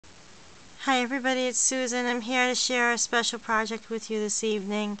Hi everybody, it's Susan. I'm here to share a special project with you this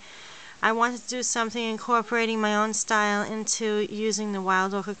evening. I wanted to do something incorporating my own style into using the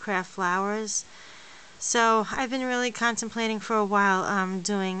wild orchid craft flowers. So I've been really contemplating for a while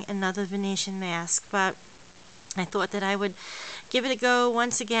doing another Venetian mask, but I thought that I would give it a go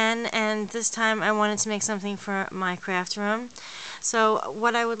once again, and this time I wanted to make something for my craft room. So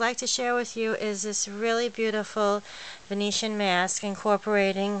what I would like to share with you is this really beautiful Venetian mask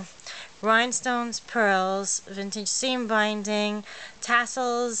incorporating rhinestones, pearls, vintage seam binding,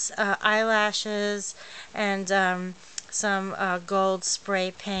 tassels, eyelashes, and some gold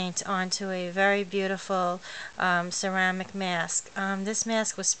spray paint onto a very beautiful ceramic mask. This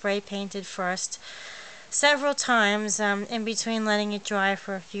mask was spray painted first several times in between letting it dry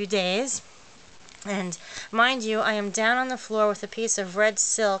for a few days. And mind you, I am down on the floor with a piece of red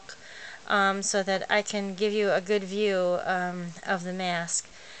silk so that I can give you a good view of the mask.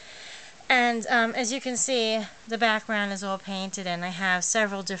 And as you can see, the background is all painted, and I have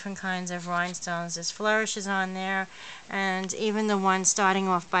several different kinds of rhinestones. There's flourishes on there, and even the one starting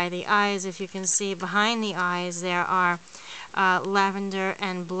off by the eyes, if you can see behind the eyes, there are lavender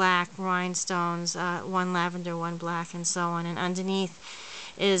and black rhinestones, one lavender, one black, and so on. And underneath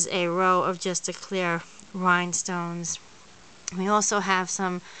is a row of just a clear rhinestones. We also have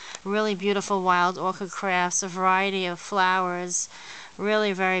some really beautiful wild orchid crafts, a variety of flowers,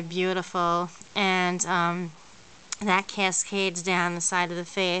 really very beautiful, and that cascades down the side of the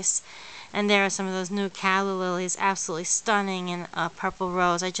face. And there are some of those new calla lilies, absolutely stunning, in purple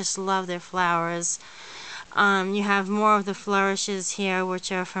rose. I just love their flowers. You have more of the flourishes here, which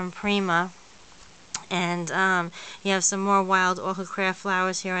are from Prima. And you have some more wild orchid craft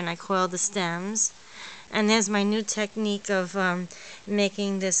flowers here, and I coiled the stems. And there's my new technique of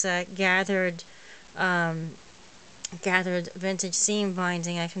making this gathered vintage seam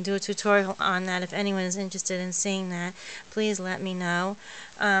binding. I can do a tutorial on that if anyone is interested in seeing that. Please let me know.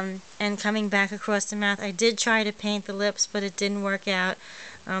 And coming back across the mouth, I did try to paint the lips, but it didn't work out.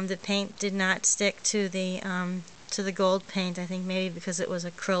 The paint did not stick to the gold paint. I think maybe because it was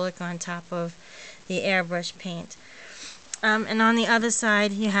acrylic on top of the airbrush paint. And on the other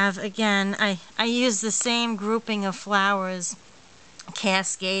side you have, again, I use the same grouping of flowers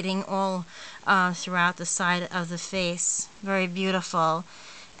cascading all throughout the side of the face. Very beautiful.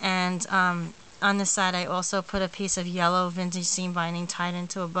 And on this side I also put a piece of yellow vintage seam binding tied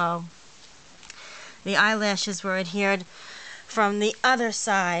into a bow. The eyelashes were adhered from the other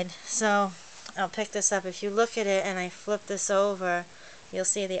side, so I'll pick this up. If you look at it and I flip this over, you'll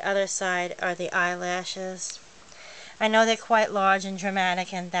see the other side are the eyelashes. I know they're quite large and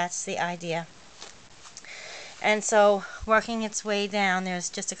dramatic, and that's the idea. And so, working its way down,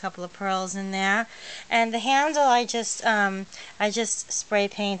 there's just a couple of pearls in there. And the handle I just spray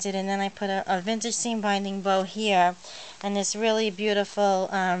painted, and then I put a vintage seam binding bow here, and this really beautiful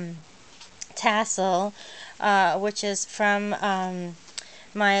tassel, which is from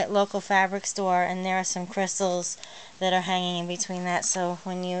my local fabric store, and there are some crystals that are hanging in between that, so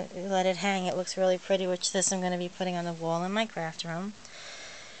when you let it hang it looks really pretty, which this I'm going to be putting on the wall in my craft room.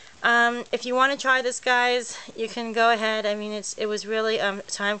 If you want to try this, guys, you can go ahead. I mean, it was really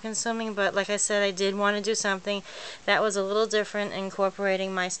time consuming, but like I said, I did want to do something that was a little different,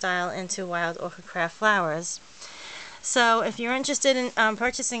 incorporating my style into wild orchid craft flowers. So if you're interested in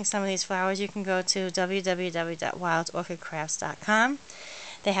purchasing some of these flowers, you can go to www.wildorchidcrafts.com.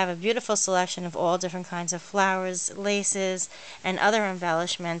 They have a beautiful selection of all different kinds of flowers, laces, and other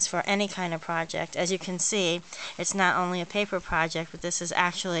embellishments for any kind of project. As you can see, it's not only a paper project, but this is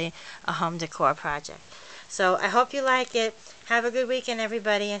actually a home decor project. So I hope you like it. Have a good weekend,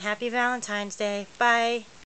 everybody, and happy Valentine's Day. Bye.